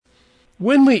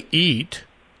When we eat,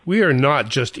 we are not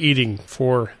just eating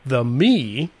for the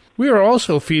me. We are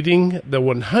also feeding the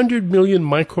 100 million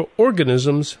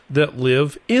microorganisms that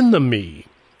live in the me.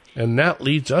 And that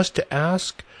leads us to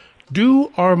ask,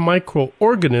 do our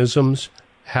microorganisms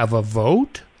have a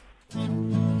vote?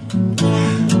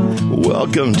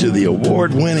 Welcome to the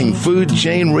award-winning Food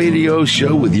Chain Radio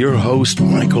Show with your host,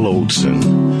 Michael Olson.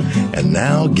 And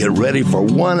now get ready for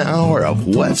 1 hour of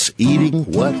What's Eating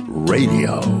What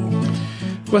Radio.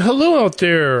 Well, hello out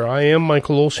there. I am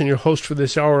Michael Olson, your host for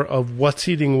this hour of What's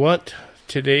Eating What.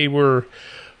 Today we're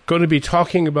going to be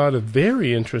talking about a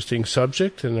very interesting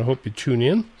subject, and I hope you tune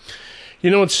in. You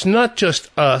know, it's not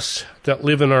just us that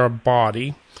live in our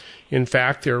body. In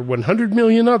fact, there are 100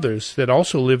 million others that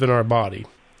also live in our body.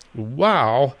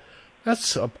 Wow,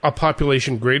 that's a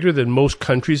population greater than most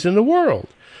countries in the world.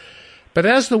 But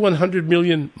as the 100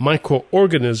 million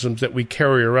microorganisms that we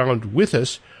carry around with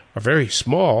us are very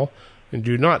small and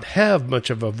do not have much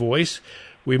of a voice,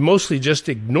 we mostly just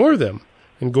ignore them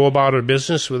and go about our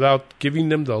business without giving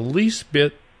them the least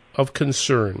bit of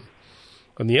concern.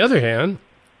 On the other hand,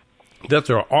 that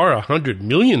there are 100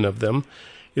 million of them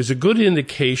is a good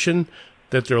indication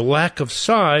that their lack of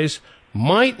size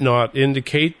might not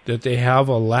indicate that they have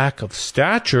a lack of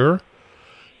stature.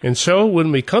 And so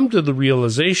when we come to the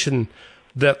realization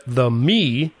that the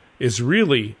me is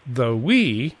really the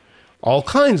we, all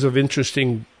kinds of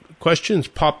interesting questions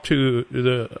pop to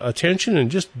the attention and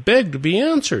just beg to be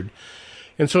answered.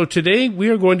 And so today we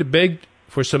are going to beg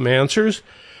for some answers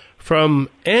from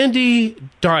Andy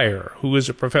Dyer, who is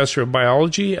a professor of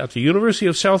biology at the University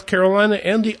of South Carolina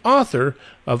and the author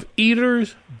of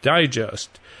Eater's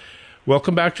Digest.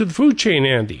 Welcome back to the food chain,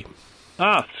 Andy.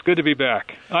 It's good to be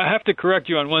back. I have to correct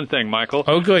you on one thing, Michael.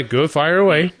 Oh, good. Fire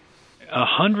away.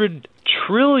 100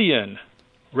 trillion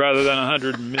rather than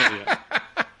 100 million.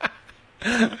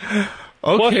 Okay.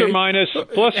 Plus or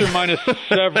minus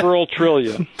several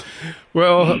trillion.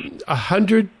 Well,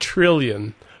 100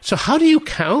 trillion. So how do you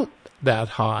count that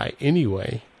high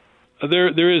anyway?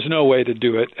 There is no way to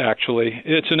do it, actually.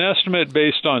 It's an estimate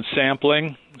based on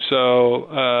sampling.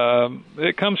 So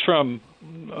it comes from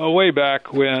way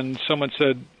back when someone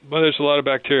said, well, there's a lot of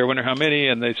bacteria, I wonder how many,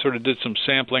 and they sort of did some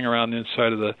sampling around the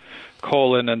inside of the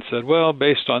colon and said, well,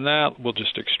 based on that, we'll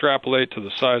just extrapolate to the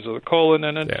size of the colon,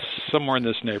 and it's somewhere in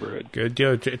this neighborhood. Good.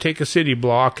 Take a city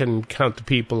block and count the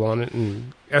people on it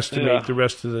and estimate the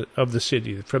rest of the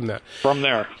city from that. From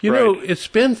there. You know, it's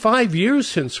been 5 years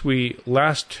since we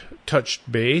last touched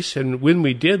base, and when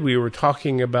we did, we were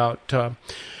talking about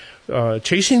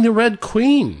chasing the Red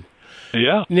Queen.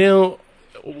 Yeah. Now,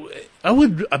 I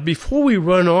would, before we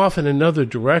run off in another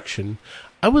direction,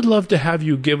 I would love to have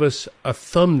you give us a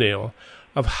thumbnail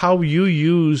of how you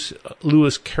use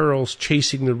Lewis Carroll's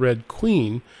Chasing the Red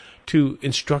Queen to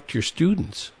instruct your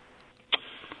students.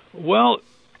 Well,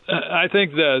 I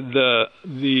think that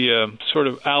the sort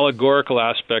of allegorical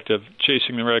aspect of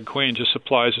Chasing the Red Queen just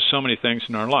applies to so many things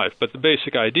in our life. But the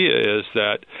basic idea is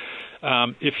that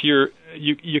if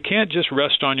you can't just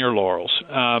rest on your laurels.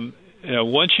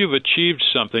 Once you've achieved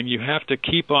something, you have to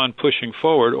keep on pushing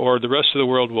forward, or the rest of the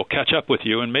world will catch up with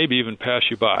you and maybe even pass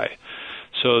you by.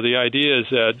 So the idea is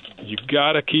that you've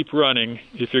got to keep running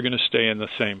if you're going to stay in the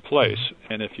same place.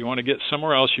 And if you want to get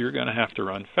somewhere else, you're going to have to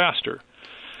run faster.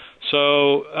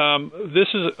 So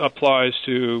applies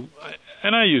to,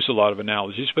 and I use a lot of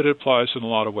analogies, but it applies in a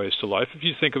lot of ways to life. If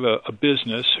you think of a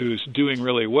business who's doing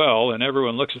really well and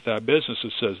everyone looks at that business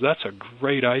and says, that's a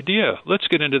great idea, let's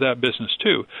get into that business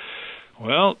too.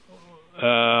 Well,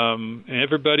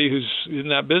 everybody who's in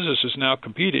that business is now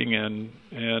competing,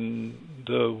 and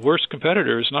the worst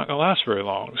competitor is not going to last very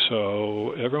long.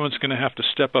 So everyone's going to have to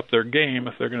step up their game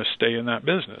if they're going to stay in that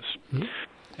business. Mm-hmm.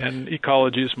 And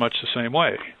ecology is much the same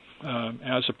way.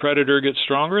 As the predator gets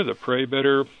stronger, the prey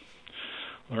better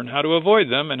learn how to avoid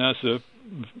them, and as the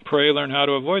prey learn how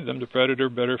to avoid them, the predator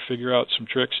better figure out some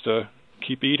tricks to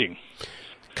keep eating.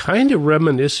 Kind of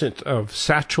reminiscent of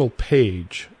Satchel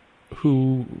Paige,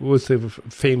 who was a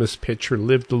famous pitcher,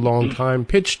 lived a long time,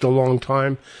 pitched a long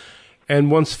time, and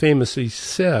once famously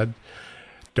said,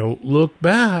 don't look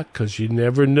back, because you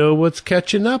never know what's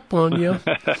catching up on you.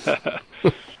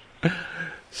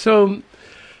 So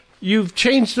you've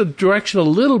changed the direction a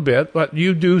little bit, but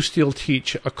you do still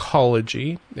teach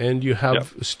ecology, and you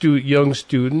have young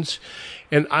students,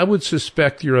 and I would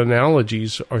suspect your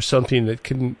analogies are something that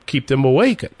can keep them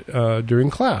awake during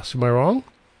class. Am I wrong?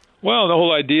 Well, the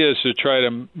whole idea is to try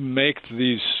to make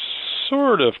these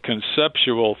sort of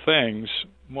conceptual things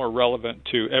more relevant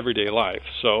to everyday life.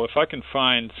 So if I can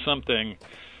find something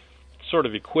sort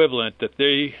of equivalent that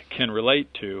they can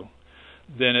relate to,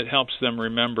 then it helps them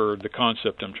remember the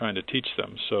concept I'm trying to teach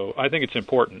them. So I think it's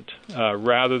important,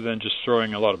 rather than just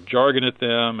throwing a lot of jargon at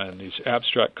them and these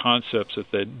abstract concepts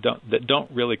that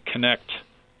don't really connect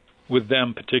with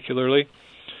them particularly.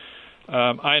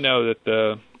 I know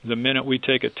that the minute we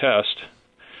take a test,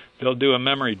 they'll do a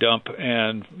memory dump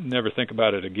and never think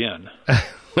about it again.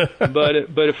 But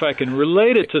if I can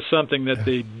relate it to something that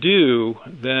they do,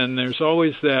 then there's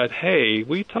always that, hey,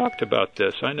 we talked about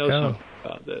this. I know something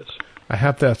about this. I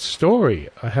have that story.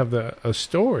 I have a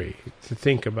story to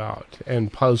think about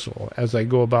and puzzle as I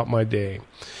go about my day.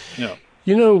 Yeah.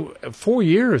 4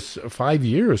 years, 5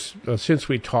 years since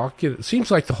we talked, it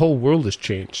seems like the whole world has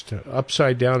changed,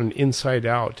 upside down and inside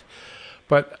out.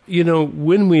 But,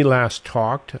 when we last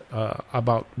talked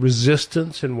about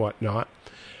resistance and whatnot,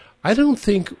 I don't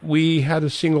think we had a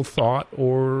single thought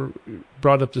or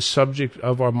brought up the subject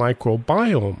of our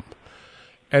microbiome.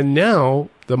 And now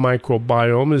the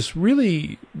microbiome is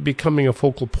really becoming a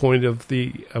focal point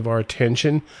of our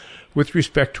attention with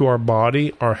respect to our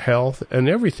body, our health, and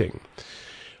everything.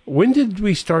 When did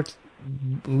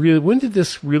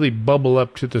this really bubble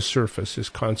up to the surface, this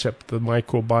concept of the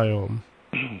microbiome?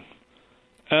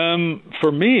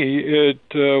 For me, it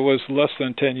was less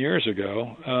than 10 years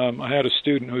ago. I had a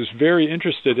student who was very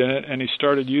interested in it, and he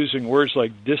started using words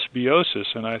like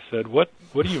dysbiosis, and I said, what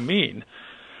do you mean?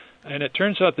 And it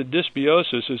turns out that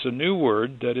dysbiosis is a new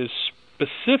word that is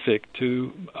specific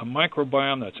to a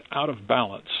microbiome that's out of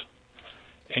balance.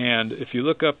 And if you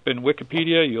look up in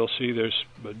Wikipedia, you'll see there's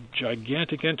a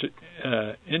gigantic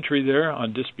entry there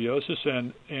on dysbiosis,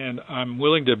 and I'm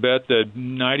willing to bet that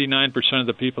 99% of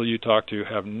the people you talk to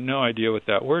have no idea what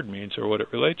that word means or what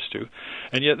it relates to.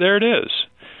 And yet there it is.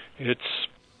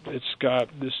 It's got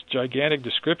this gigantic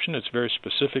description. It's very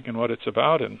specific in what it's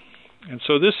about, and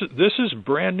so this is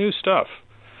brand new stuff.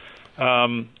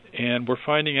 And we're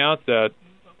finding out that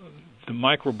the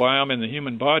microbiome in the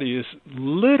human body is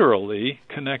literally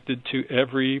connected to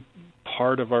every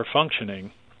part of our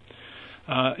functioning.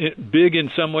 Big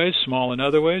in some ways, small in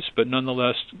other ways, but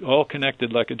nonetheless all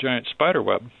connected like a giant spider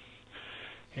web.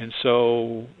 And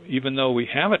so even though we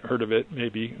haven't heard of it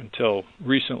maybe until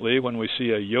recently when we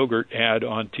see a yogurt ad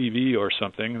on TV or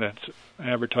something that's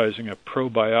advertising a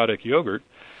probiotic yogurt,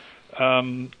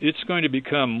 it's going to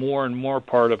become more and more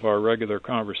part of our regular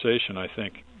conversation, I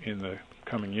think, in the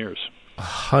coming years.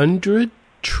 100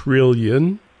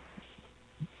 trillion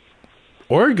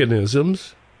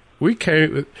organisms we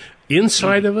carry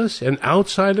inside of us and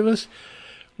outside of us.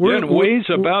 It weighs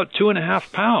about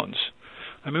 2.5 pounds.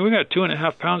 I mean, we got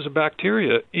 2.5 pounds of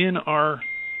bacteria in our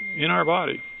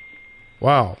body.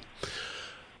 Wow.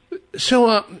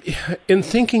 So, in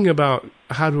thinking about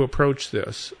how to approach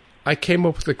this, I came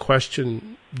up with the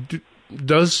question: do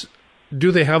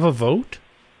they have a vote?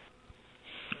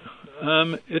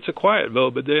 It's a quiet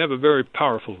vote, but they have a very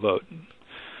powerful vote.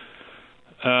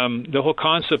 The whole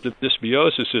concept of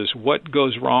dysbiosis is what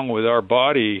goes wrong with our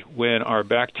body when our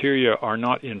bacteria are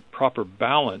not in proper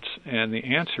balance, and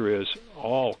the answer is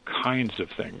all kinds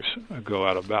of things go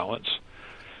out of balance.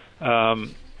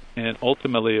 And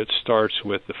ultimately it starts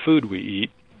with the food we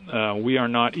eat. We are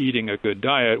not eating a good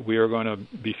diet. We are going to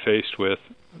be faced with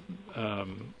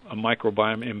a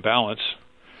microbiome imbalance.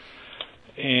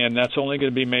 And that's only going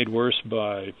to be made worse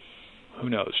by, who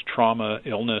knows, trauma,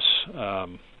 illness,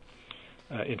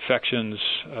 infections,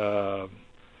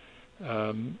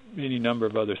 any number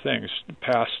of other things,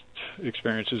 past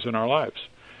experiences in our lives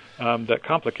that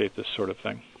complicate this sort of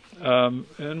thing.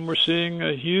 And we're seeing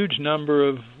a huge number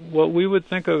of what we would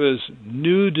think of as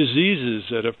new diseases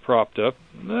that have propped up,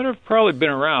 that have probably been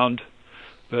around,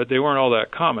 but they weren't all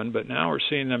that common. But now we're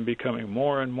seeing them becoming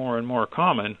more and more and more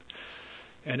common.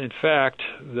 And in fact,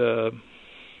 the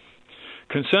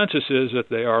consensus is that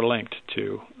they are linked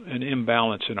to an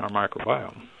imbalance in our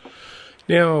microbiome.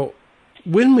 Now,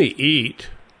 when we eat,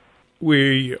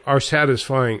 we are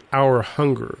satisfying our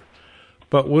hunger.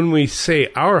 But when we say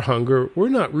our hunger, we're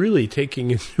not really taking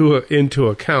into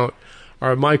account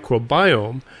our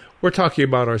microbiome. We're talking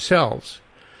about ourselves.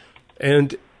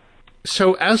 And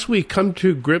so as we come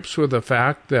to grips with the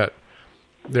fact that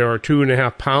there are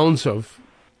 2.5 pounds of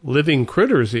living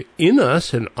critters in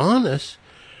us and on us,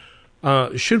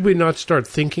 should we not start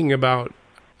thinking about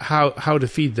how to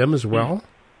feed them as well?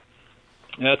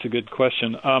 That's a good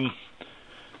question.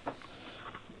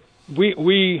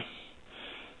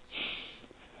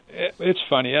 It's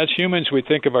funny. As humans, we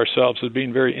think of ourselves as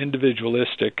being very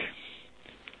individualistic.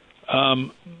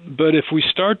 But if we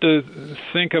start to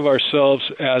think of ourselves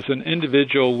as an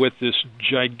individual with this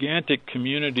gigantic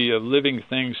community of living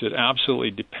things that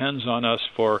absolutely depends on us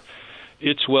for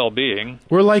its well-being.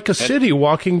 We're like a city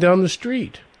walking down the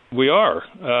street. We are,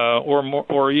 or more,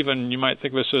 or even you might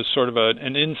think of us as sort of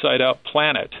an inside-out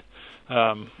planet.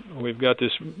 We've got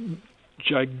this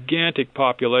gigantic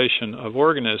population of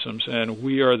organisms, and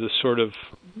we are the sort of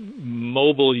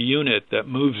mobile unit that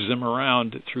moves them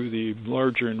around through the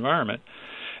larger environment.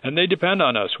 And they depend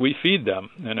on us. We feed them,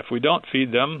 and if we don't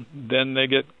feed them, then they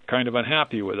get kind of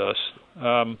unhappy with us.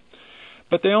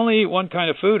 But they only eat one kind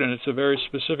of food, and it's a very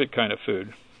specific kind of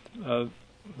food. The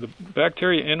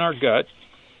bacteria in our gut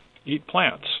eat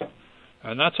plants,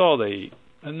 and that's all they eat.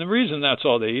 And the reason that's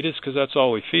all they eat is because that's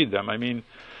all we feed them. I mean,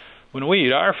 when we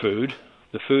eat our food,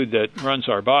 the food that runs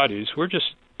our bodies, we're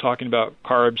just talking about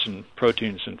carbs and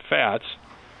proteins and fats,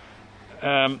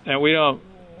 and we don't,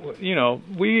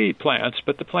 we eat plants,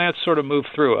 but the plants sort of move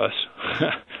through us.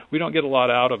 We don't get a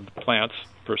lot out of the plants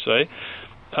per se,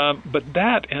 but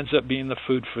that ends up being the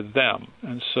food for them.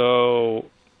 And so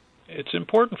it's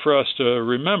important for us to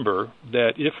remember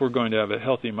that if we're going to have a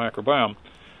healthy microbiome,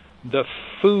 the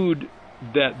food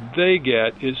that they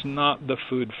get is not the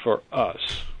food for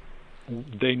us.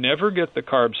 They never get the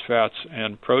carbs, fats,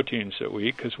 and proteins that we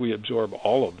eat because we absorb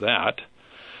all of that.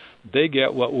 They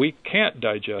get what we can't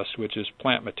digest, which is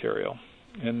plant material.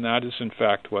 And that is, in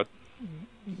fact, what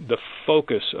the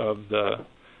focus of the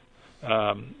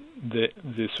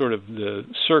sort of the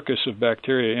circus of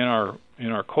bacteria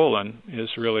in our colon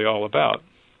is really all about.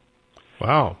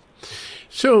 Wow.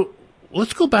 So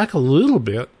let's go back a little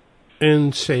bit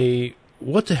and say,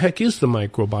 what the heck is the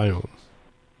microbiome?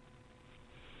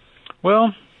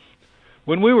 Well,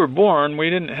 when we were born,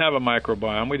 we didn't have a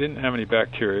microbiome. We didn't have any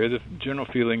bacteria. The general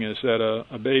feeling is that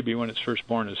a baby, when it's first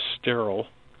born, is sterile.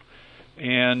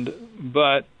 How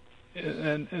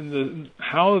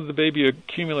the baby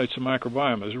accumulates a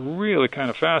microbiome is really kind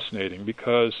of fascinating,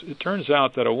 because it turns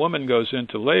out that a woman goes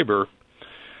into labor,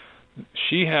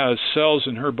 she has cells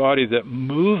in her body that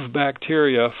move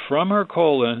bacteria from her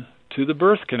colon to the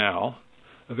birth canal,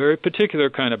 a very particular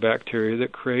kind of bacteria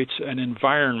that creates an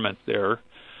environment there,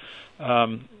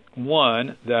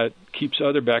 one, that keeps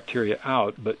other bacteria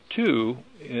out, but two,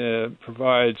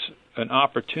 provides an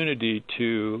opportunity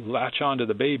to latch onto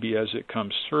the baby as it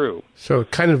comes through. So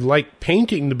kind of like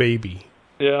painting the baby.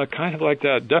 Yeah, kind of like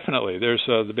that, definitely. There's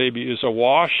the baby is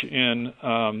awash in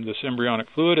this embryonic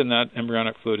fluid, and that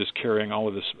embryonic fluid is carrying all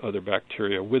of this other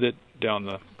bacteria with it down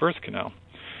the birth canal.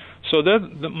 So the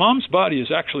mom's body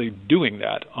is actually doing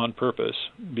that on purpose,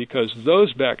 because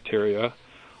those bacteria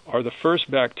are the first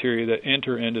bacteria that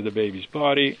enter into the baby's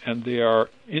body, and they are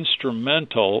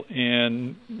instrumental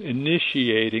in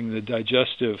initiating the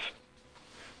digestive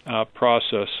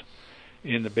process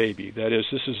in the baby. That is,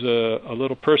 this is a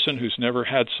little person who's never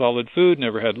had solid food,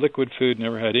 never had liquid food,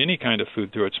 never had any kind of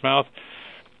food through its mouth,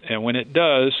 and when it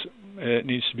does, it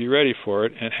needs to be ready for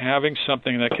it, and having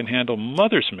something that can handle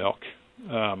mother's milk,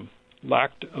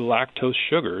 lactose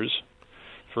sugars,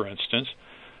 for instance,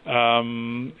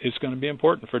 is going to be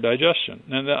important for digestion.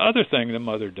 And the other thing the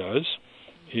mother does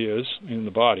is, in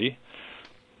the body,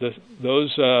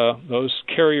 those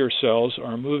carrier cells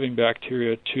are moving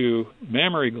bacteria to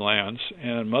mammary glands,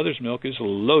 and mother's milk is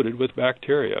loaded with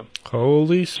bacteria.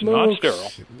 Holy smokes. It's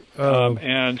not sterile.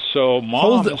 And so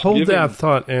mom hold that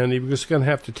thought, Andy. We're just going to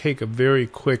have to take a very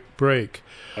quick break.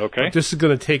 Okay. This is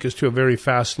going to take us to a very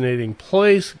fascinating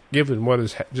place, given what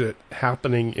is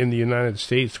happening in the United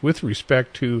States with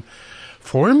respect to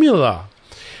formula.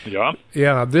 Yeah.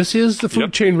 Yeah, this is the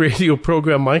Food Chain Radio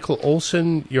program. Michael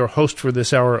Olson, your host for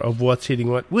this hour of What's Eating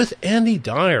What, with Andy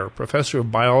Dyer, professor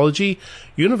of biology,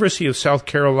 University of South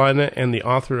Carolina, and the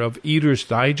author of Eater's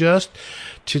Digest.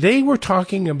 Today we're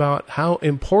talking about how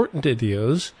important it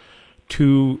is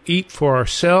to eat for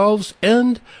ourselves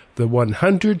and the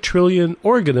 100 trillion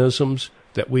organisms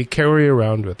that we carry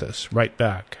around with us. Right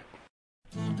back.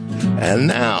 And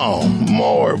now,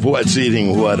 more of What's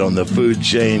Eating What on the Food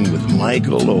Chain with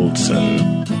Michael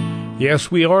Olson. Yes,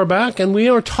 we are back, and we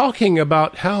are talking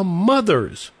about how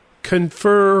mothers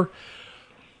confer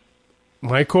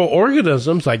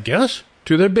microorganisms, I guess,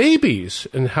 to their babies,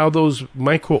 and how those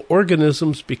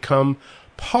microorganisms become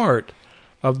part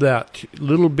of that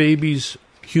little baby's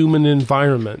human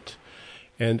environment.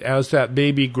 And as that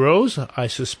baby grows, I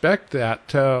suspect that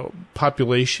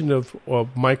population of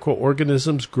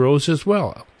microorganisms grows as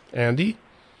well. Andy?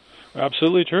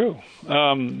 Absolutely true.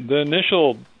 The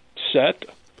initial set,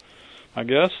 I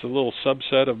guess, the little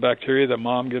subset of bacteria that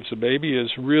mom gives a baby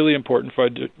is really important for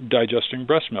digesting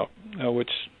breast milk, which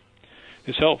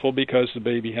is helpful because the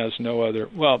baby has no other...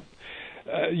 Well,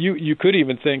 you could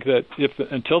even think that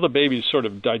until the baby's sort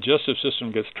of digestive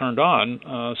system gets turned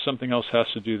on, something else has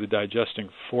to do the digesting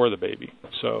for the baby.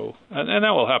 So, and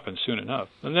that will happen soon enough.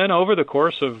 And then over the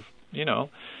course of,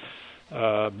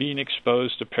 being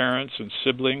exposed to parents and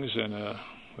siblings and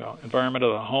environment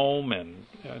of the home, and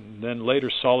then later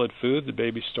solid food, the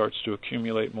baby starts to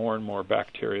accumulate more and more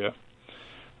bacteria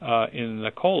in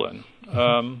the colon.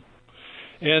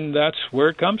 And that's where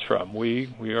it comes from. We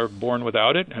are born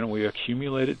without it, and we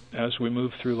accumulate it as we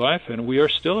move through life, and we are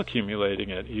still accumulating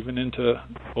it even into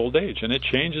old age, and it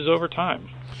changes over time.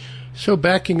 So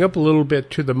backing up a little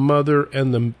bit to the mother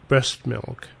and the breast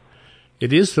milk,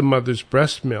 it is the mother's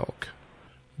breast milk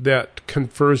that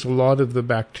confers a lot of the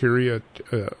bacteria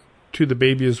to the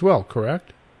baby as well,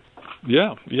 correct?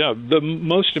 Yeah, the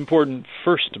most important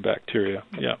first bacteria,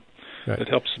 Right. It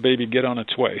helps the baby get on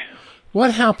its way.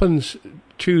 What happens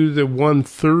to the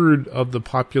 1/3 of the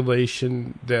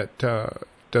population that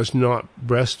does not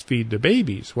breastfeed the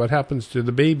babies? What happens to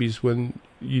the babies when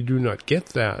you do not get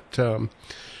that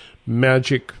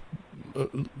magic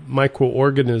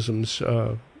microorganisms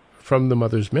from the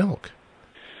mother's milk?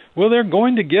 Well, they're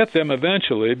going to get them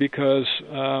eventually because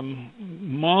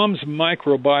mom's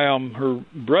microbiome, her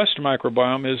breast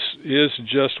microbiome, is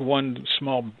just one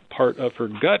small part of her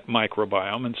gut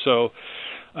microbiome, and so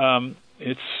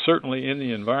it's certainly in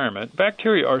the environment.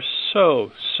 Bacteria are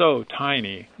so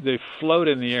tiny. They float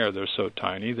in the air. They're so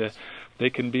tiny that they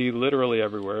can be literally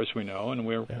everywhere, as we know, and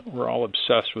we're all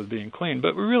obsessed with being clean.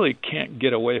 But we really can't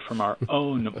get away from our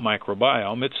own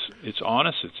microbiome. It's on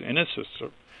us. It's in us.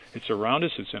 It's around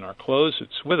us. It's in our clothes.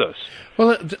 It's with us.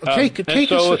 Well, take us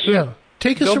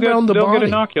around the body. They'll get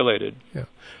inoculated. Yeah.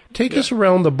 Take us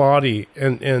around the body,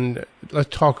 and let's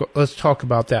talk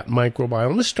about that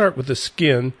microbiome. Let's start with the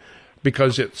skin,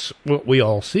 because it's what we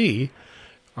all see.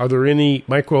 Are there any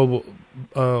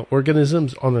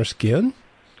microorganisms on our skin?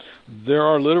 There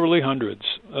are literally hundreds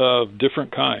of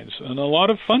different kinds, and a lot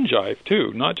of fungi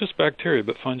too. Not just bacteria,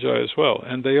 but fungi as well.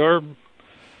 And they are,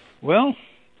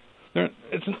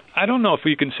 I don't know if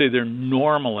we can say they're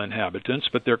normal inhabitants,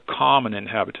 but they're common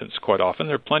inhabitants quite often.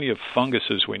 There are plenty of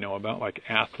funguses we know about, like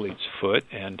athlete's foot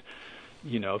and,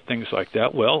 things like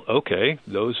that. Well, okay,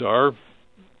 those are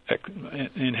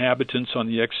inhabitants on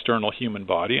the external human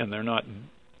body, and they're not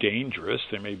dangerous.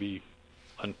 They may be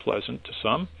unpleasant to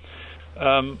some.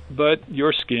 But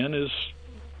your skin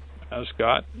has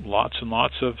got lots and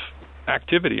lots of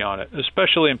activity on it,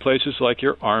 especially in places like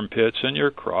your armpits and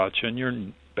your crotch and your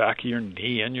back of your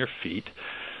knee and your feet.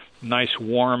 Nice,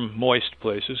 warm, moist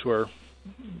places where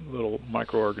little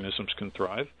microorganisms can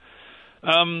thrive.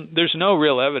 There's no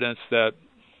real evidence that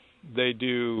they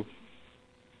do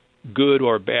good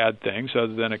or bad things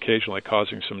other than occasionally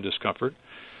causing some discomfort.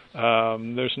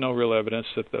 There's no real evidence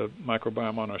that the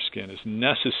microbiome on our skin is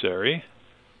necessary.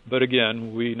 But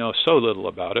again, we know so little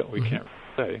about it, we can't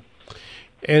say.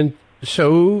 And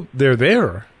so they're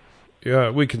there.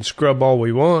 We can scrub all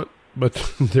we want,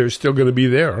 but they're still going to be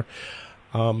there.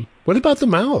 What about the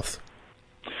mouth?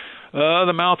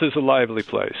 The mouth is a lively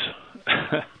place.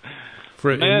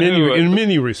 In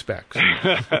many respects.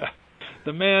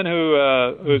 The man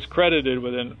who is credited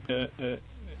with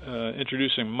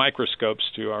introducing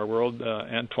microscopes to our world,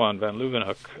 Antoine van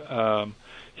Leeuwenhoek,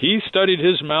 he studied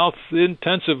his mouth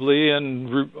intensively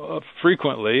and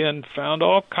frequently and found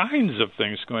all kinds of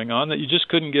things going on that you just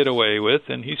couldn't get away with.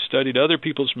 And he studied other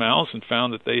people's mouths and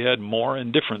found that they had more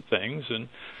and different things. And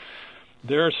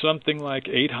there are something like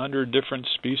 800 different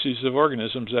species of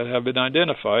organisms that have been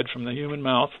identified from the human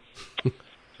mouth.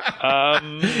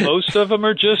 Most of them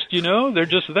are just, they're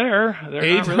just there. They're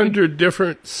 800 really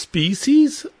different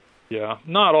species? Yeah,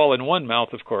 not all in one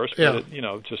mouth, of course, but,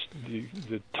 yeah. Just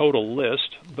the total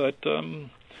list. But,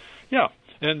 yeah,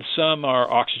 and some are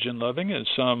oxygen-loving, and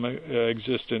some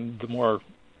exist in the more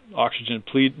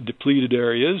oxygen-depleted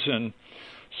areas, and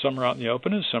some are out in the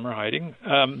open, and some are hiding.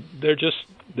 They're just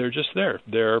there.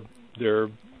 They're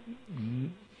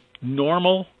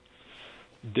normal.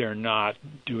 They're not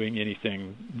doing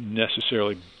anything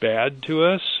necessarily bad to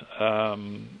us.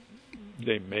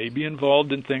 They may be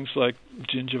involved in things like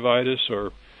gingivitis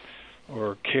or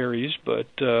caries, but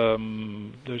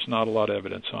there's not a lot of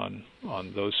evidence on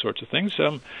those sorts of things.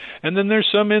 And then there's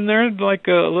some in there, like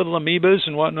little amoebas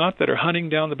and whatnot, that are hunting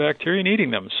down the bacteria and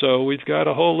eating them. So we've got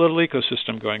a whole little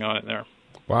ecosystem going on in there.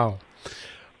 Wow.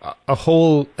 A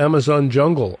whole Amazon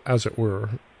jungle, as it were,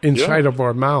 inside of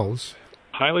our mouths.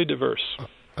 Highly diverse.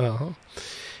 Uh-huh.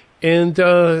 And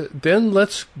then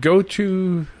let's go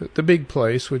to the big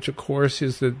place, which, of course,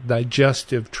 is the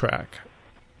digestive tract.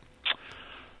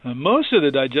 Most of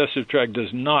the digestive tract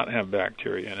does not have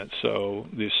bacteria in it, so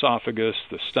the esophagus,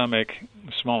 the stomach,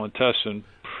 the small intestine,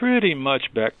 pretty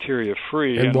much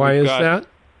bacteria-free. And why is that?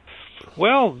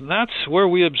 Well, that's where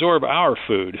we absorb our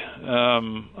food,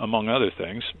 among other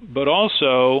things. But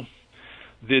also,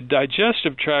 the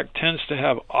digestive tract tends to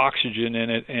have oxygen in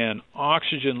it, and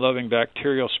oxygen-loving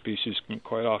bacterial species can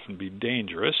quite often be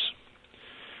dangerous.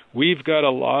 We've got a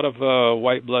lot of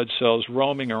white blood cells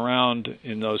roaming around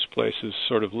in those places,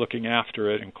 sort of looking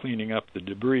after it and cleaning up the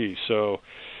debris. So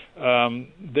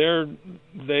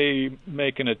they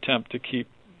make an attempt to keep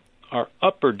our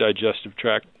upper digestive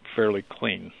tract fairly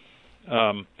clean.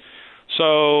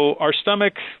 So our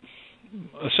stomach,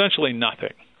 essentially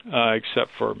nothing,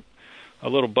 except for a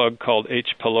little bug called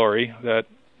H. pylori that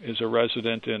is a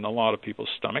resident in a lot of people's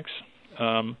stomachs.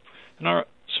 And our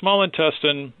small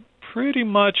intestine, pretty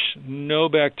much no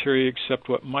bacteria except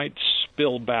what might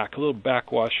spill back, a little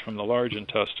backwash from the large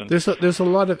intestine. There's a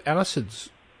lot of acids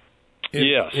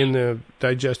Yes. in the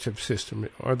digestive system,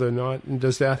 are there not? And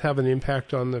does that have an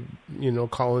impact on the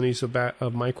colonies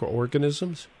of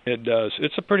microorganisms? It does.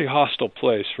 It's a pretty hostile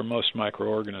place for most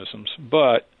microorganisms.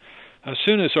 But as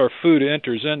soon as our food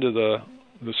enters into the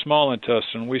small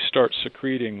intestine, we start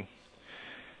secreting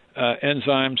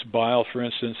enzymes, bile, for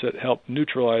instance, that help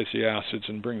neutralize the acids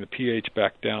and bring the pH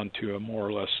back down to a more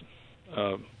or less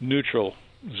neutral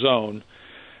zone.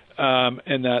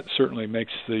 And that certainly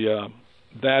makes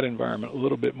that environment a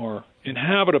little bit more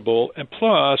inhabitable. And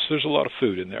plus, there's a lot of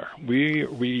food in there.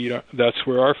 That's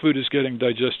where our food is getting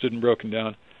digested and broken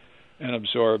down and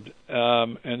absorbed.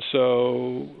 And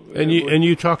so... And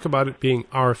you talk about it being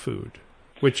our food,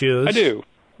 which is... I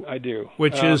do.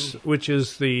 Which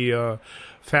is the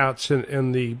fats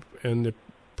and the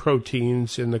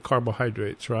proteins and the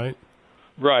carbohydrates, right?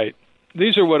 Right.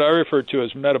 These are what I refer to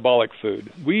as metabolic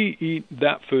food. We eat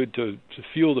that food to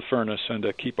fuel the furnace and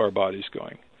to keep our bodies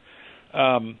going.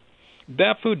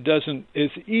 That food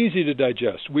is easy to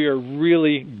digest. We are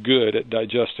really good at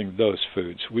digesting those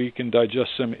foods. We can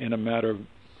digest them in a matter of,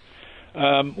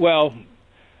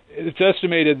 it's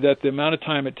estimated that the amount of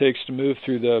time it takes to move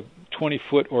through the 20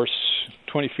 feet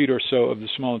or so of the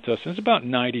small intestine is about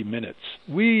 90 minutes.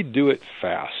 We do it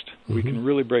fast. Mm-hmm. We can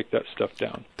really break that stuff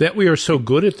down. That we are so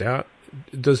good at that,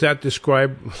 does that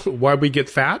describe why we get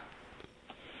fat?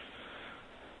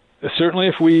 Certainly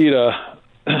if we eat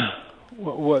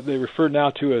what they refer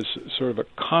now to as sort of a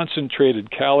concentrated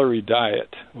calorie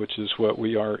diet, which is what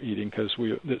we are eating because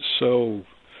it's so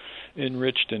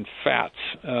enriched in fats,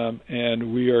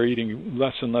 and we are eating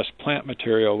less and less plant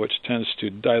material, which tends to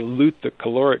dilute the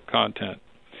caloric content.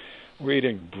 We're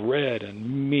eating bread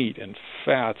and meat and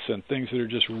fats and things that are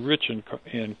just rich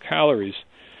in calories,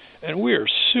 and we are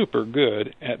super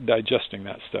good at digesting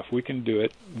that stuff. We can do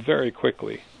it very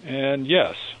quickly. And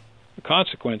yes, the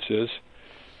consequence is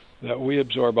that we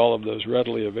absorb all of those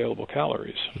readily available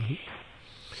calories. Mm-hmm.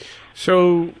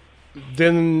 So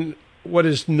then what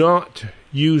is not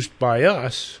used by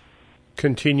us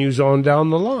continues on down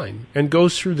the line and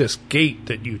goes through this gate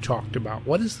that you talked about.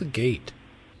 What is the gate?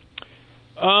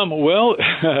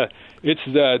 It's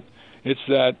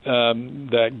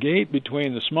that gate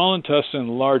between the small intestine and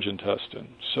the large intestine.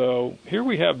 So here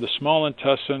we have the small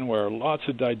intestine where lots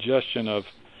of digestion of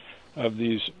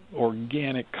these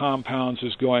organic compounds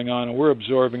is going on, and we're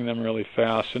absorbing them really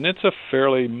fast. And it's a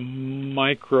fairly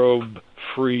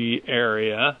microbe-free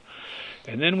area.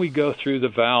 And then we go through the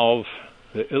valve,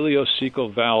 the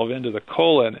ileocecal valve, into the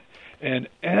colon, and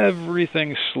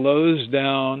everything slows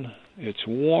down. It's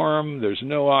warm. There's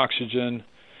no oxygen.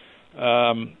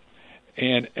 And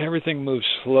everything moves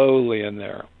slowly in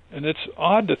there. And it's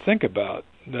odd to think about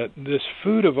that this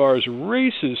food of ours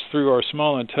races through our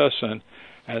small intestine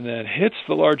and then hits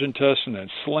the large intestine and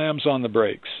slams on the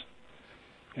brakes.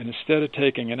 And instead of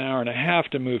taking an hour and a half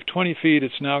to move 20 feet,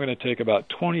 it's now going to take about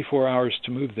 24 hours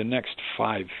to move the next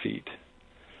 5 feet.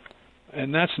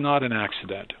 And that's not an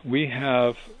accident. We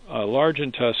have a large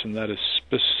intestine that is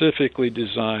specifically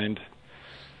designed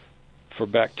for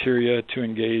bacteria to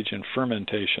engage in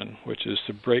fermentation, which is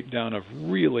the breakdown of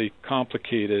really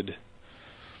complicated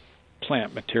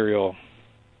plant material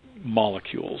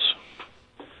molecules.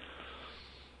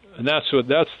 And that's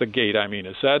the gate. I mean,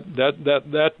 is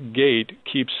that gate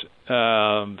keeps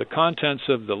the contents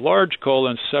of the large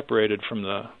colon separated from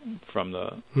the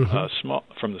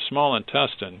small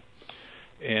intestine,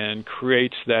 and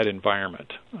creates that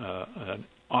environment, an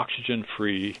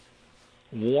oxygen-free,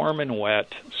 warm and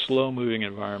wet, slow-moving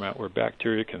environment where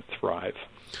bacteria can thrive.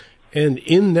 And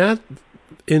in that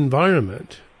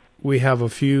environment, we have a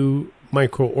few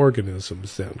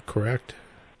microorganisms then, correct?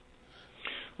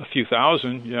 a few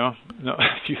thousand, no,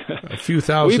 a few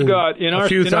thousand. We've got a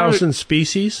few thousand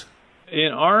species.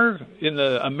 In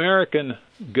the American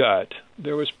gut,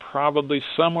 there was probably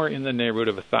somewhere in the neighborhood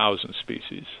of 1,000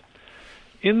 species.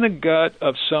 In the gut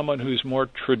of someone who's more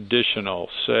traditional,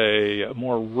 say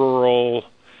more rural,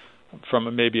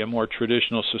 from maybe a more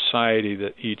traditional society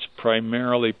that eats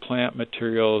primarily plant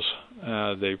materials,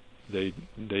 they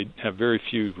have very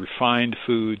few refined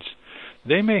foods,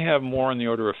 they may have more in the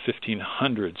order of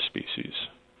 1,500 species.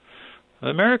 The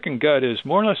American gut is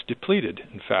more or less depleted,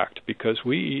 in fact, because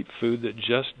we eat food that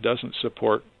just doesn't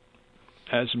support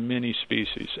as many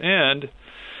species. And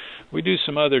we do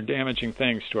some other damaging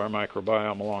things to our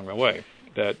microbiome along the way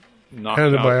that knock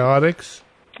antibiotics.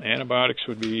 Antibiotics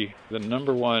would be the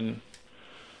number one.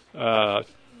 I'm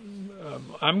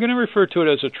going to refer to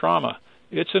it as a trauma.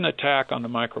 It's an attack on the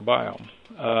microbiome.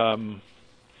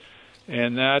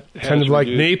 And that has kind of like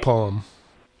napalm.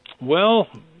 Well,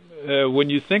 when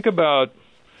you think about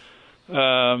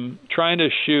trying to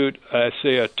shoot,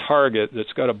 say, a target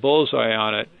that's got a bullseye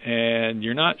on it, and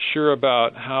you're not sure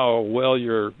about how well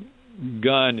your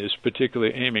gun is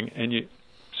particularly aiming, and you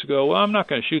go, well, I'm not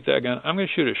going to shoot that gun. I'm going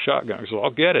to shoot a shotgun. So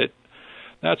I'll get it.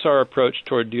 That's our approach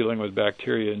toward dealing with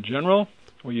bacteria in general.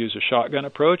 We use a shotgun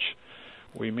approach.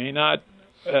 We may not.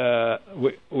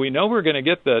 We know we're going to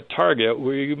get the target.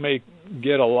 We may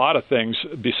get a lot of things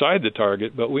beside the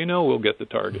target, but we know we'll get the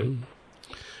target. Mm-hmm.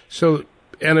 So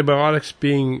antibiotics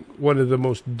being one of the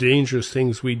most dangerous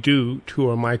things we do to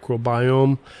our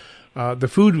microbiome, the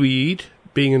food we eat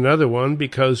being another one,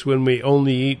 because when we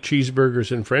only eat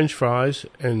cheeseburgers and French fries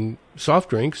and soft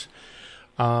drinks,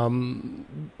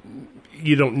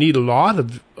 you don't need a lot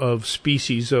of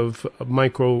species of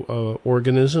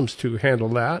microorganisms to handle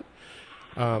that,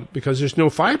 because there's no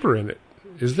fiber in it,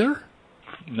 is there?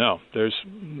 No,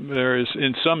 there is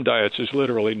in some diets there's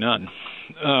literally none,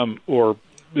 or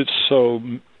it's so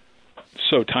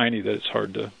tiny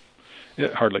that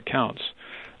it hardly counts.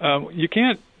 You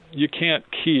can't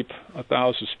keep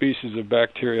 1,000 species of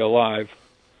bacteria alive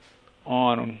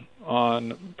on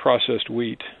processed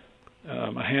wheat,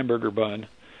 a hamburger bun,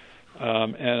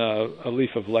 and a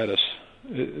leaf of lettuce.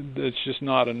 It's just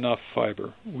not enough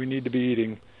fiber. We need to be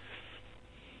eating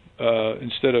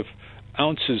instead of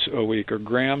ounces a week or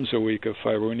grams a week of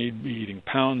fiber, we need to be eating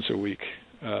pounds a week,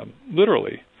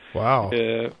 literally. Wow.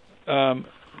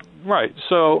 Right.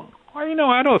 So,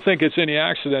 I don't think it's any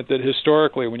accident that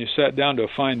historically when you sat down to a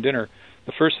fine dinner,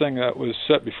 the first thing that was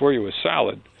set before you was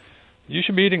salad. You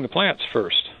should be eating the plants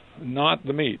first, not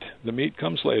the meat. The meat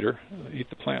comes later. Eat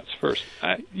the plants first.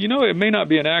 It may not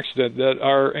be an accident that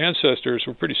our ancestors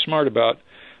were pretty smart about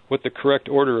what the correct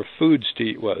order of foods to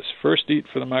eat was. First eat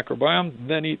for the microbiome,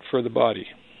 then eat for the body.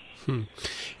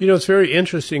 It's very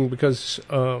interesting because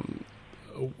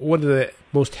one of the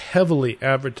most heavily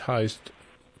advertised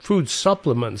food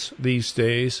supplements these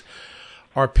days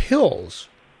are pills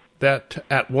that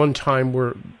at one time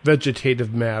were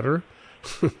vegetative matter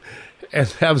and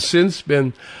have since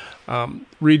been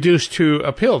reduced to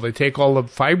a pill. They take all the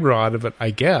fiber out of it, I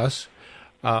guess,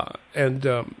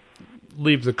 and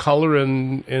leave the color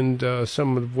and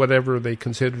some of whatever they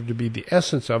consider to be the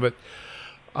essence of it,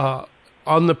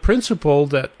 on the principle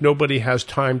that nobody has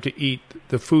time to eat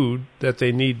the food that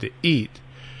they need to eat.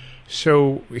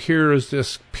 So here is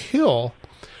this pill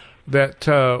that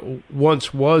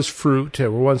once was fruit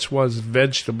or once was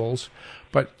vegetables,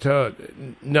 but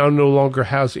now no longer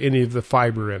has any of the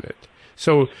fiber in it.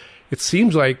 So it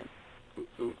seems like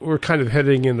we're kind of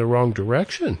heading in the wrong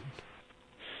direction.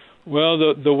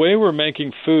 Well, the way we're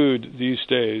making food these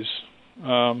days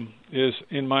is,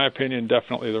 in my opinion,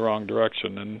 definitely the wrong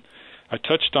direction. And I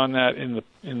touched on that in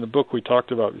the book we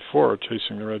talked about before,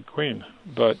 Chasing the Red Queen.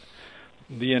 But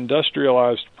the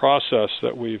industrialized process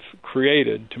that we've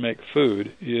created to make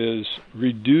food is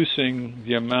reducing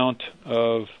the amount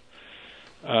of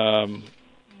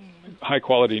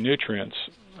high-quality nutrients.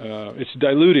 It's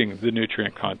diluting the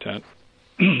nutrient content.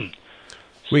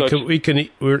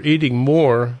 We're eating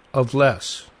more of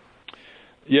less.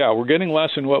 Yeah, we're getting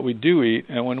less in what we do eat,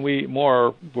 and when we eat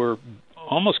more, we're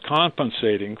almost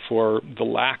compensating for the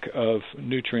lack of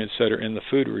nutrients that are in the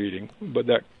food we're eating. But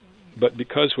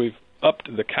because we've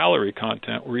upped the calorie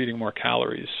content, we're eating more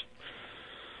calories.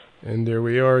 And there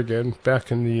we are again,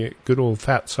 back in the good old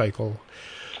fat cycle.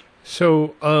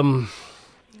 So we're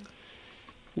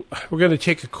going to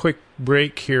take a quick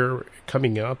break here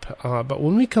coming up. But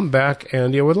when we come back,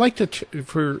 Andy, I would like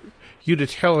for you to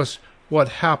tell us what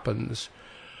happens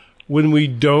when we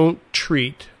don't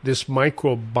treat this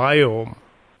microbiome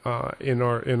in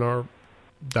our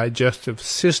digestive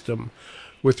system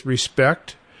with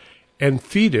respect and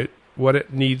feed it what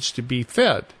it needs to be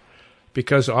fed,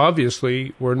 because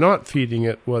obviously we're not feeding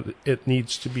it what it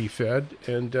needs to be fed.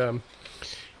 And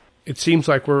it seems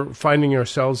like we're finding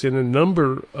ourselves in a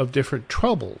number of different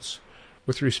troubles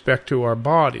with respect to our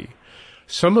body.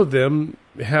 Some of them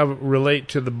relate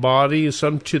to the body,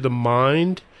 some to the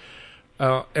mind,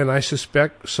 and I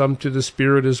suspect some to the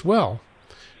spirit as well.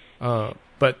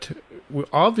 But we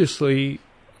obviously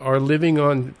are living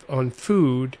on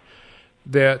food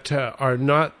that are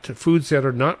not foods that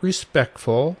are not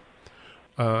respectful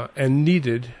and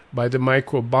needed by the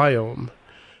microbiome.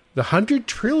 The 100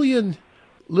 trillion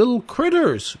little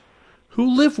critters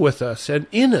who live with us and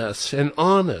in us and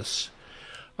on us.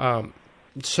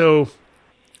 So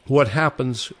what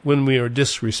happens when we are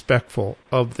disrespectful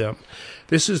of them?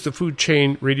 This is the Food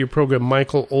Chain Radio Program.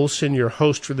 Michael Olson, your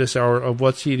host for this hour of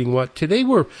What's Eating What. Today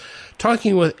we're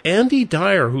talking with Andy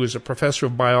Dyer, who is a professor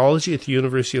of biology at the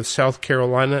University of South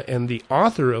Carolina and the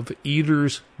author of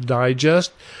Eater's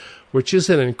Digest, which is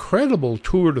an incredible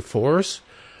tour de force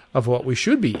of what we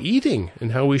should be eating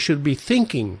and how we should be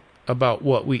thinking about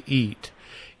what we eat.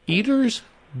 Eater's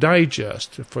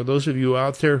Digest, for those of you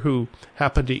out there who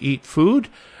happen to eat food,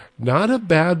 not a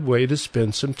bad way to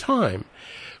spend some time.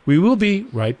 We will be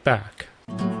right back.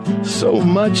 So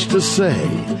much to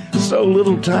say, so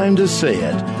little time to say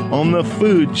it on the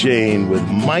Food Chain with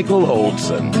Michael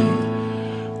Olson.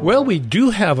 Well, we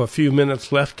do have a few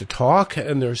minutes left to talk,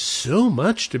 and there's so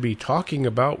much to be talking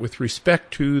about with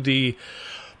respect to the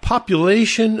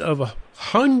population of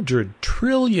 100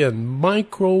 trillion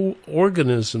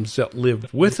microorganisms that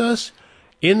live with us,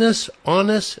 in us,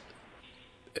 on us.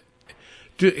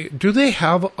 Do they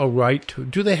have a right?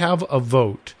 Do they have a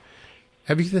vote?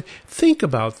 Think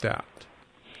about that.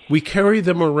 We carry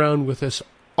them around with us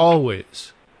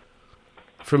always.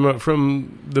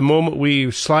 From the moment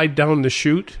we slide down the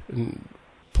chute and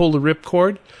pull the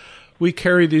ripcord, we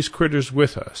carry these critters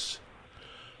with us.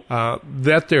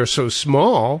 That they're so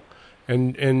small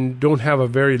and don't have a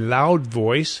very loud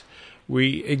voice,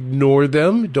 we ignore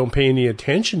them, don't pay any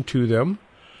attention to them.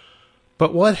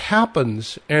 But what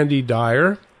happens, Andy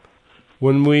Dyer,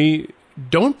 when we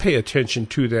don't pay attention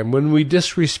to them, when we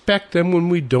disrespect them, when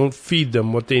we don't feed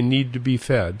them what they need to be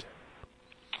fed?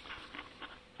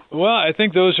 Well, I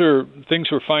think those are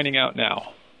things we're finding out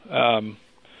now.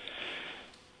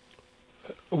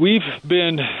 We've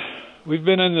been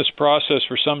in this process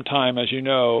for some time, as you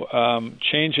know,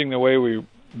 changing the way we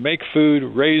make food,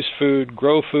 raise food,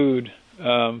 grow food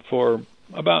for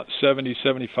about 70,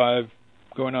 75,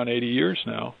 going on 80 years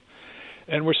now.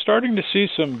 And we're starting to see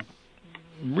some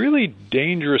really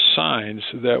dangerous signs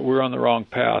that we're on the wrong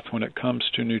path when it comes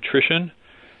to nutrition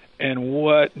and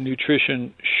what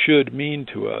nutrition should mean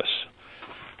to us.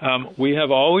 We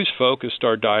have always focused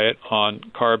our diet on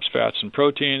carbs, fats, and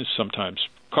proteins. Sometimes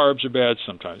carbs are bad,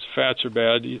 sometimes fats are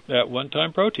bad. At one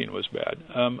time, protein was bad.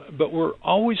 But we're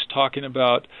always talking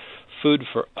about food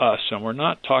for us, and we're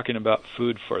not talking about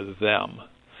food for them.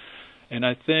 And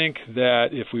I think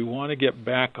that if we want to get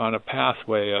back on a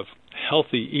pathway of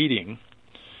healthy eating,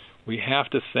 we have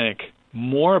to think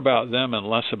more about them and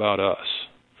less about us.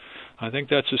 I think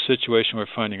that's the situation we're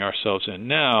finding ourselves in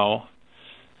now.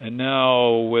 And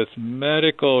now with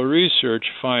medical research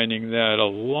finding that a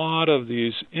lot of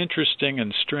these interesting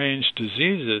and strange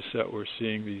diseases that we're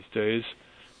seeing these days,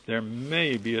 there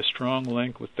may be a strong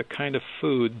link with the kind of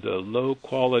food, the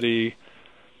low-quality,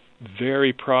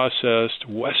 very processed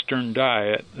Western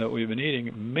diet that we've been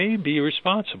eating may be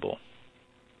responsible.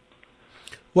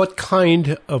 What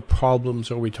kind of problems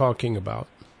are we talking about?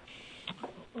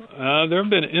 There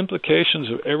have been implications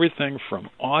of everything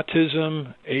from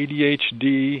autism,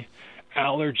 ADHD,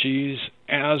 allergies,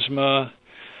 asthma,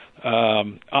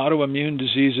 autoimmune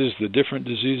diseases, the different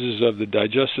diseases of the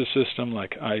digestive system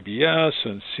like IBS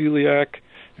and celiac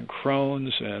and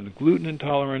Crohn's and gluten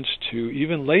intolerance, to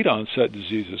even late-onset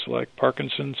diseases like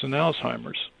Parkinson's and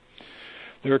Alzheimer's.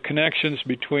 There are connections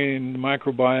between the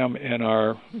microbiome and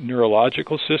our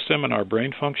neurological system and our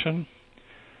brain function.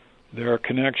 There are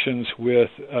connections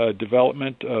with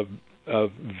development of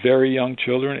very young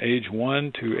children, age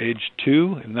 1 to age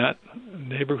 2, in that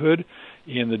neighborhood,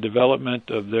 in the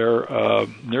development of their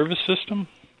nervous system.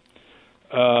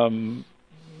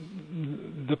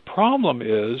 The problem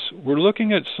is we're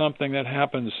looking at something that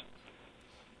happens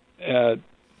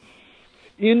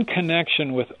in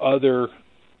connection with other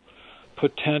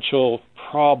potential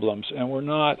problems, and we're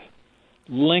not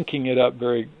linking it up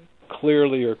very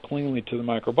clearly or cleanly to the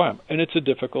microbiome. And it's a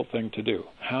difficult thing to do.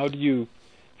 How do you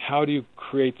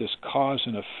create this cause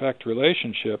and effect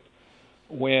relationship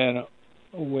when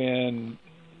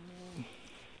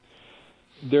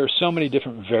there are so many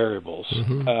different variables.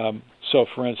 So,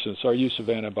 for instance, our use of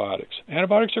antibiotics.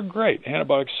 Antibiotics are great.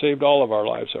 Antibiotics saved all of our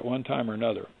lives at one time or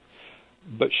another.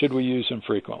 But should we use them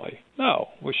frequently? No,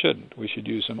 we shouldn't. We should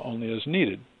use them only as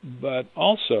needed. But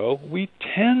also, we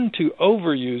tend to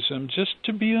overuse them just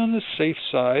to be on the safe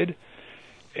side.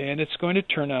 And it's going to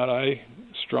turn out, I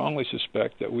strongly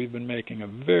suspect, that we've been making a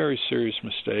very serious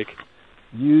mistake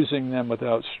using them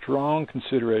without strong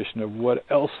consideration of what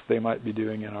else they might be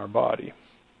doing in our body.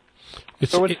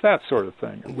 It's that sort of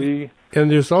thing. And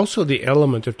there's also the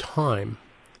element of time,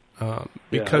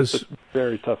 because it's a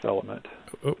very tough element.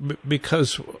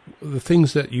 Because the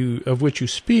things of which you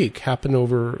speak happen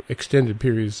over extended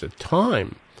periods of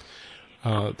time.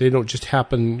 They don't just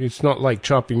happen. It's not like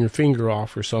chopping your finger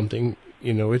off or something.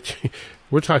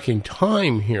 We're talking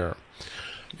time here.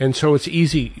 And so it's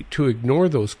easy to ignore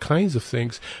those kinds of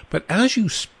things. But as you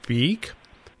speak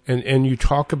and you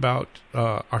talk about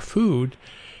our food,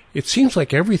 it seems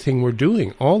like everything we're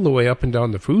doing all the way up and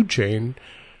down the food chain,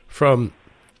 from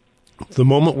the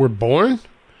moment we're born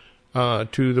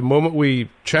to the moment we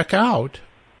check out,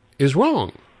 is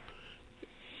wrong.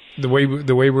 The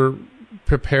way we're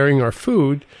preparing our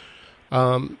food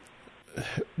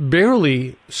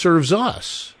barely serves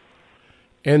us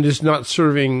and is not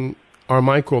serving our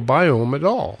microbiome at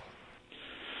all.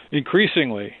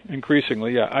 Increasingly,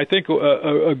 yeah. I think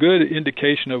a good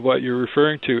indication of what you're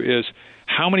referring to is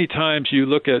how many times you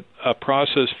look at a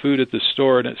processed food at the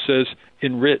store and it says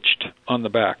enriched on the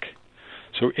back.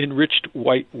 So enriched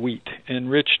white wheat,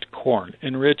 enriched corn,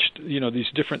 enriched,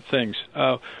 these different things.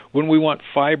 When we want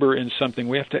fiber in something,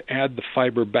 we have to add the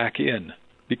fiber back in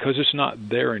because it's not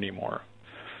there anymore.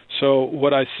 So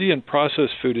what I see in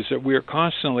processed food is that we are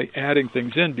constantly adding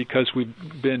things in because we've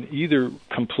been either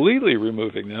completely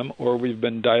removing them or we've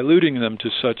been diluting them to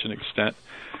such an extent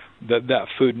that that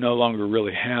food no longer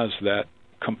really has that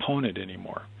component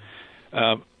anymore.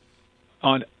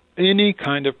 On any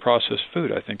kind of processed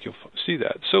food, I think you'll see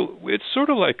that. So it's sort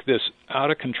of like this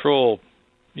out of control,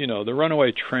 the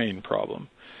runaway train problem.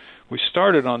 We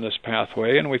started on this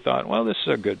pathway and we thought, well, this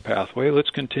is a good pathway. Let's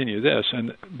continue this.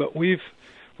 But we've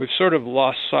sort of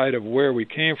lost sight of where we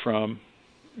came from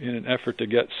in an effort to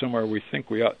get somewhere we think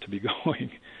we ought to be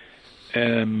going.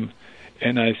 And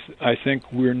I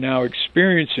think we're now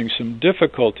experiencing some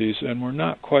difficulties, and we're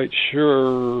not quite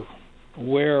sure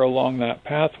where along that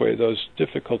pathway those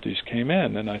difficulties came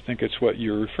in. And I think it's what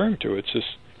you're referring to. It's this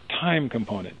time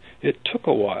component. It took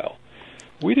a while.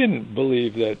 We didn't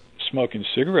believe that smoking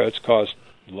cigarettes caused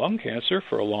lung cancer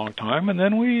for a long time, and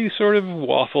then we sort of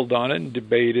waffled on it and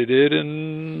debated it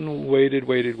and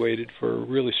waited for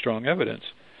really strong evidence.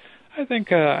 I think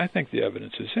the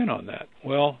evidence is in on that.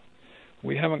 Well,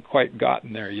 we haven't quite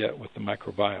gotten there yet with the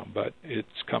microbiome, but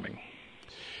it's coming.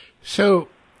 So,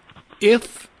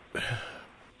 if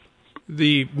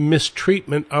the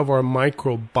mistreatment of our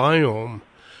microbiome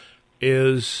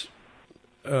is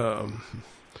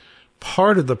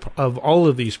part of all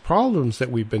of these problems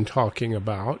that we've been talking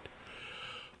about,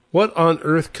 what on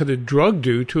earth could a drug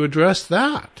do to address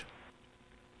that?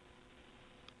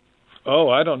 Oh,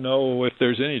 I don't know if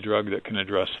there's any drug that can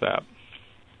address that.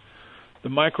 The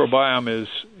microbiome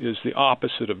is the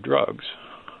opposite of drugs.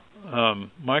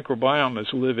 Microbiome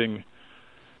is living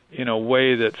in a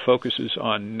way that focuses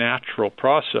on natural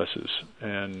processes,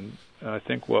 and I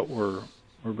think what we're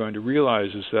going to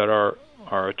realize is that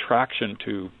our attraction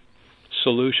to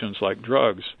solutions like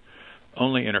drugs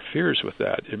only interferes with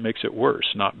that. It makes it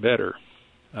worse, not better.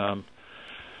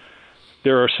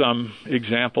 There are some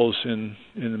examples in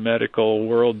the medical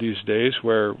world these days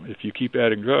where if you keep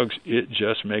adding drugs, it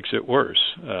just makes it worse.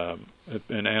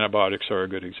 And antibiotics are a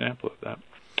good example of that.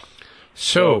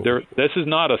 So this is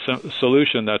not a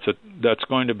solution that's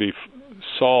going to be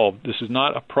solved. This is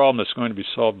not a problem that's going to be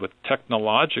solved with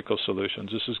technological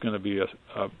solutions. This is going to be a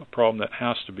problem that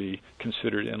has to be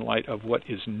considered in light of what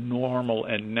is normal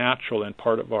and natural and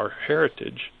part of our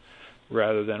heritage,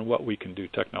 rather than what we can do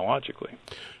technologically.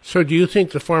 So do you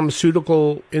think the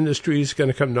pharmaceutical industry is going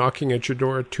to come knocking at your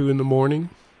door at 2 a.m.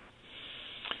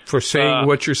 for saying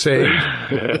what you're saying?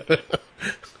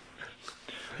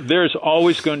 There's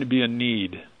always going to be a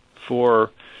need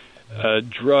for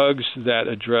drugs that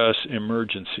address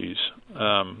emergencies,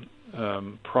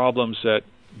 problems that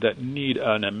need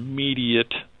an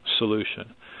immediate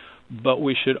solution. But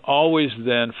we should always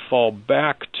then fall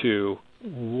back to,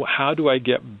 how do I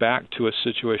get back to a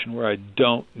situation where I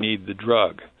don't need the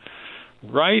drug?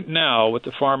 Right now, what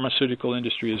the pharmaceutical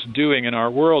industry is doing in our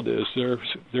world is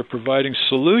they're providing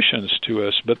solutions to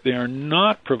us, but they are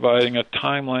not providing a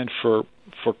timeline for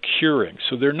curing.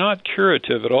 So they're not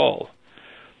curative at all.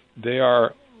 They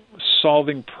are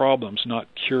solving problems, not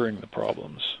curing the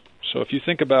problems. So if you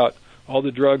think about all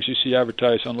the drugs you see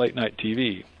advertised on late-night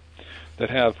TV that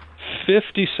have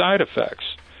 50 side effects,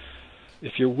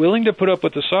 if you're willing to put up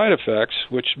with the side effects,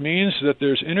 which means that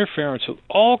there's interference with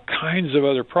all kinds of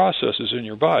other processes in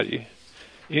your body,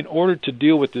 in order to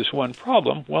deal with this one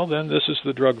problem, well, then this is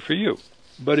the drug for you.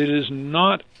 But it is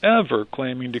not ever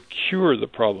claiming to cure the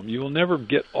problem. You will never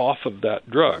get off of that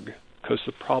drug because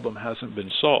the problem hasn't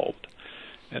been solved.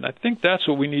 And I think that's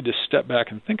what we need to step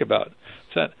back and think about.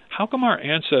 Is that how come our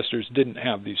ancestors didn't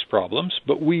have these problems,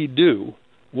 but we do?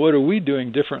 What are we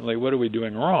doing differently? What are we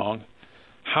doing wrong?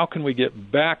 How can we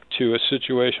get back to a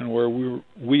situation where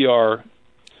we are...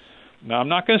 Now, I'm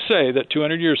not going to say that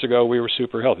 200 years ago we were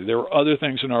super healthy. There were other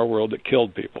things in our world that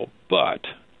killed people. But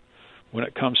when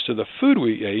it comes to the food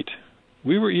we ate,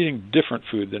 we were eating different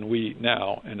food than we eat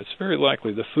now. And it's very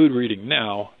likely the food we're eating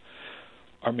now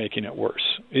is making it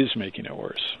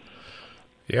worse.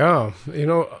 Yeah.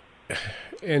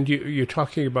 And you're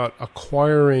talking about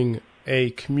acquiring a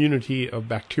community of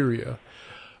bacteria.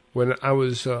 When I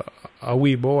was a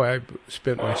wee boy, I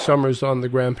spent my summers on the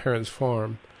grandparents'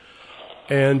 farm.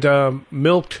 And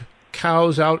milked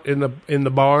cows out in the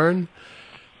barn,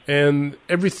 and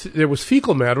there was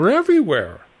fecal matter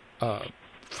everywhere,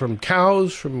 from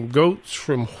cows, from goats,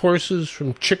 from horses,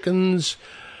 from chickens.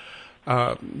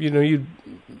 You'd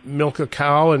milk a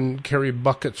cow and carry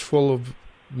buckets full of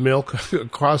milk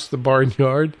across the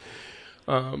barnyard,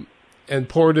 and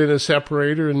pour it in a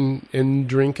separator and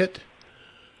drink it.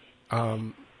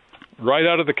 Right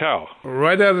out of the cow.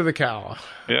 Right out of the cow.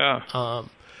 Yeah.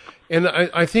 And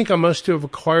I think I must have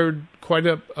acquired quite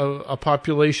a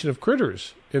population of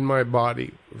critters in my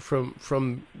body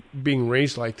from being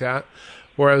raised like that.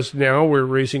 Whereas now we're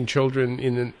raising children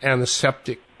in an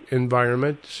antiseptic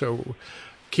environment, so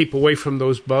keep away from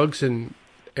those bugs and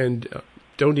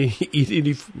don't eat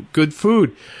any good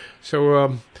food. So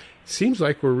it seems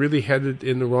like we're really headed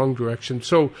in the wrong direction.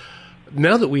 So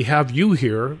now that we have you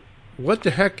here, what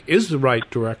the heck is the right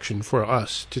direction for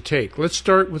us to take? Let's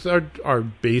start with our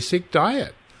basic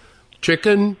diet.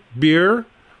 Chicken, beer,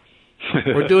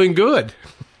 we're doing good.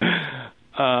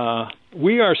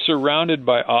 We are surrounded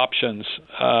by options.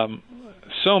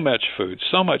 So much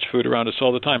food around us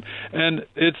all the time. And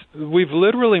we've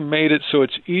literally made it so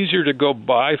it's easier to go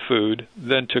buy food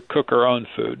than to cook our own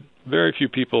food. Very few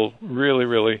people really,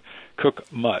 really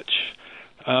cook much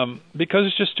because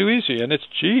it's just too easy and it's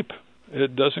cheap.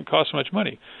 It doesn't cost much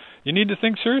money. You need to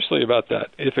think seriously about that.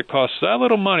 If it costs that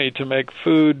little money to make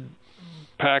food,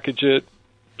 package it,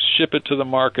 ship it to the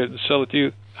market, and sell it to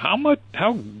you, how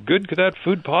good could that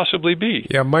food possibly be?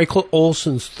 Yeah, Michael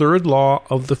Olson's third law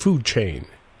of the food chain.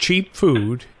 Cheap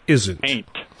food ain't.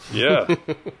 Yeah.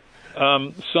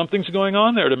 Something's going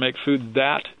on there to make food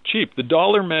that cheap. The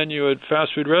dollar menu at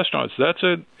fast food restaurants,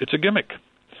 it's a gimmick.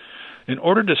 In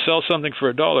order to sell something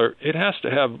for $1, it has to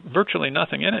have virtually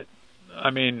nothing in it. I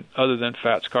mean, other than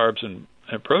fats, carbs, and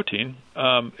protein,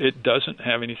 it doesn't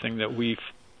have anything that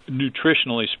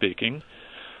nutritionally speaking,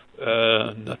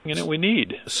 nothing in it we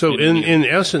need. So in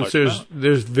essence,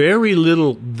 there's very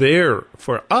little there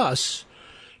for us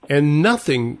and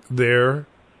nothing there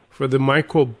for the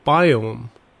microbiome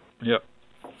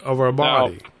of our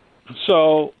body. Now,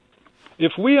 so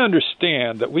if we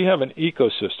understand that we have an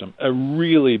ecosystem, a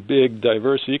really big,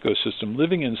 diverse ecosystem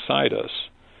living inside us,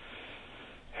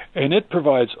 and it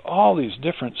provides all these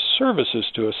different services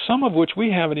to us, some of which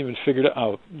we haven't even figured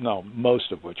out. No,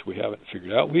 most of which we haven't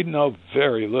figured out. We know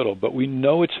very little, but we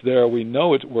know it's there. We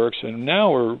know it works, and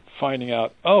now we're finding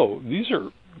out,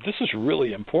 this is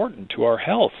really important to our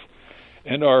health.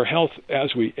 And our health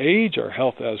as we age, our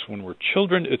health as when we're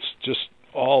children, it's just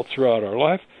all throughout our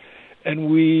life.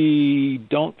 And we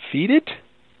don't feed it?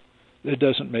 It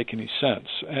doesn't make any sense.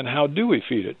 And how do we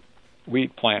feed it? We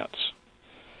eat plants.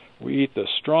 We eat the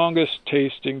strongest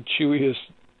tasting, chewiest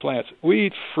plants. We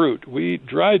eat fruit. We eat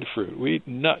dried fruit. We eat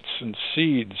nuts and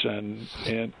seeds and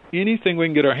anything we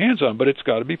can get our hands on, but it's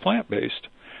got to be plant-based.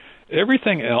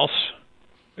 Everything else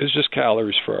is just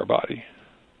calories for our body.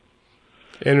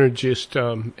 And are just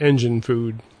engine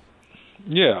food.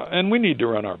 Yeah, and we need to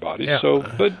run our bodies. Yeah. So,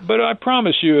 but I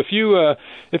promise you, if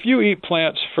you eat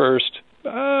plants first,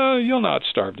 you'll not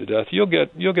starve to death. You'll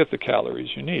get the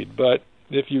calories you need. But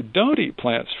if you don't eat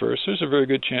plants first, there's a very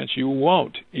good chance you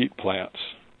won't eat plants.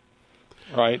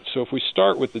 Right? So if we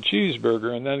start with the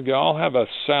cheeseburger and then go, I'll have a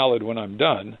salad when I'm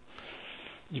done,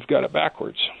 you've got it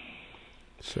backwards.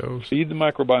 So feed the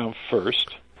microbiome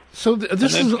first. So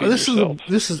this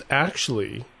is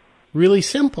actually really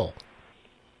simple.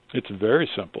 It's very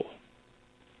simple.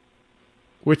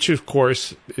 which, of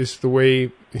course, is the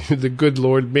way the good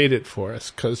Lord made it for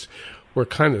us, because we're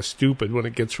kind of stupid when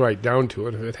it gets right down to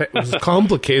it. If it was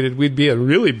complicated, we'd be in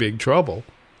really big trouble.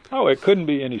 Oh, it couldn't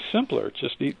be any simpler.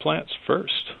 Just eat plants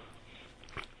first.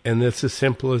 And it's as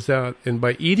simple as that. And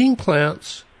by eating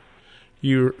plants,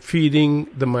 you're feeding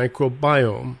the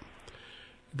microbiome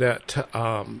that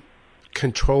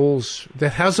controls,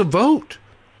 that has a vote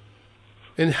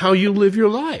in how you live your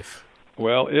life.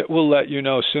 Well, it will let you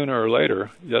know sooner or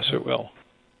later. Yes, it will.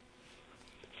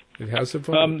 It has a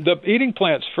vote. The eating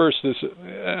plants first is,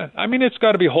 it's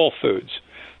got to be whole foods.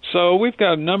 So we've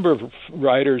got a number of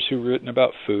writers who've written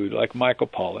about food, like Michael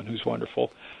Pollan, who's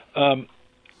wonderful, and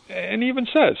he even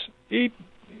says, eat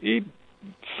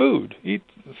food, eat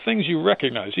things you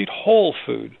recognize, eat whole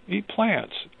food, eat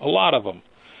plants, a lot of them.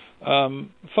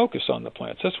 Focus on the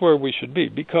plants. That's where we should be,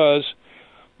 because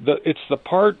it's the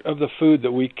part of the food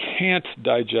that we can't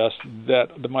digest that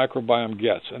the microbiome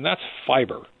gets, and that's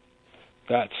fiber.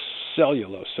 That's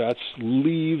cellulose. That's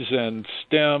leaves and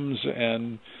stems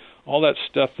and all that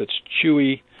stuff that's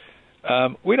chewy.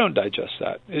 We don't digest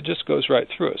that. It just goes right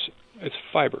through us. It's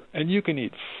fiber. And you can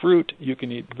eat fruit. You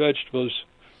can eat vegetables.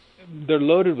 They're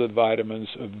loaded with vitamins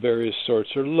of various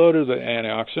sorts. They're loaded with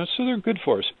antioxidants, so they're good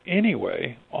for us.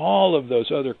 Anyway, all of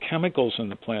those other chemicals in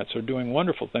the plants are doing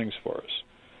wonderful things for us.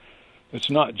 It's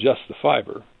not just the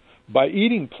fiber. By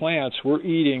eating plants, we're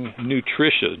eating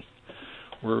nutrition.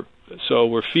 We're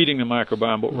feeding the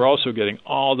microbiome, but we're also getting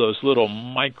all those little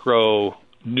micronutrients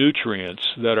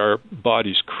that our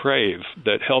bodies crave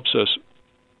that helps us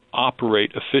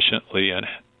operate efficiently and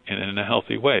in a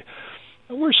healthy way.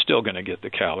 We're still going to get the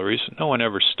calories. No one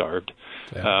ever starved.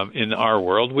 Yeah. In our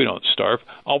world, we don't starve.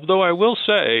 Although I will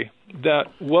say that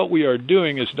what we are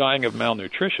doing is dying of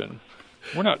malnutrition.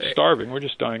 We're not starving. We're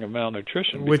just dying of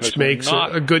malnutrition. Which makes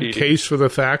a good case for the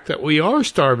fact that we are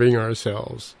starving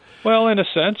ourselves. Well, in a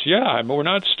sense, yeah. We're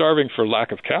not starving for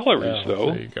lack of calories,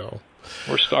 though. There you go.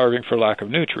 We're starving for lack of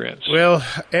nutrients. Well,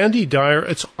 Andy Dyer,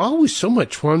 it's always so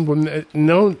much fun when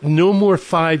no more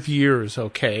 5 years,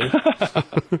 okay?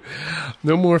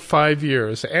 No more 5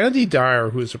 years. Andy Dyer,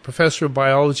 who is a professor of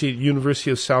biology at the University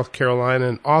of South Carolina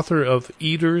and author of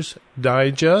Eater's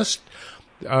Digest,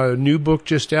 a new book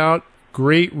just out,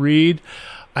 great read.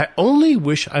 I only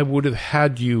wish I would have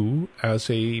had you as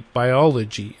a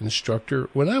biology instructor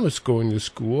when I was going to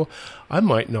school. I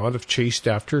might not have chased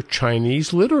after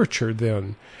Chinese literature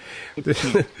then. This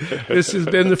has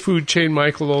been The Food Chain,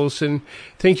 Michael Olson.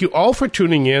 Thank you all for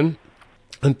tuning in.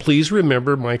 And please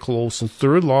remember Michael Olson's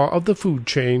third law of the food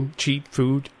chain: cheap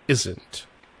food isn't.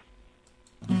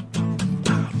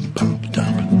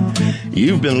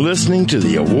 You've been listening to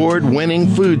the award-winning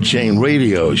Food Chain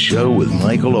Radio Show with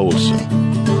Michael Olson.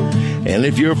 And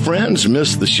if your friends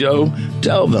missed the show,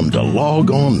 tell them to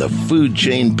log on the Food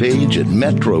Chain page at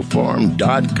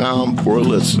metrofarm.com for a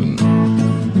listen.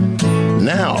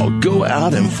 Now, go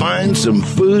out and find some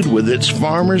food with its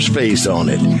farmer's face on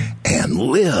it and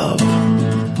live.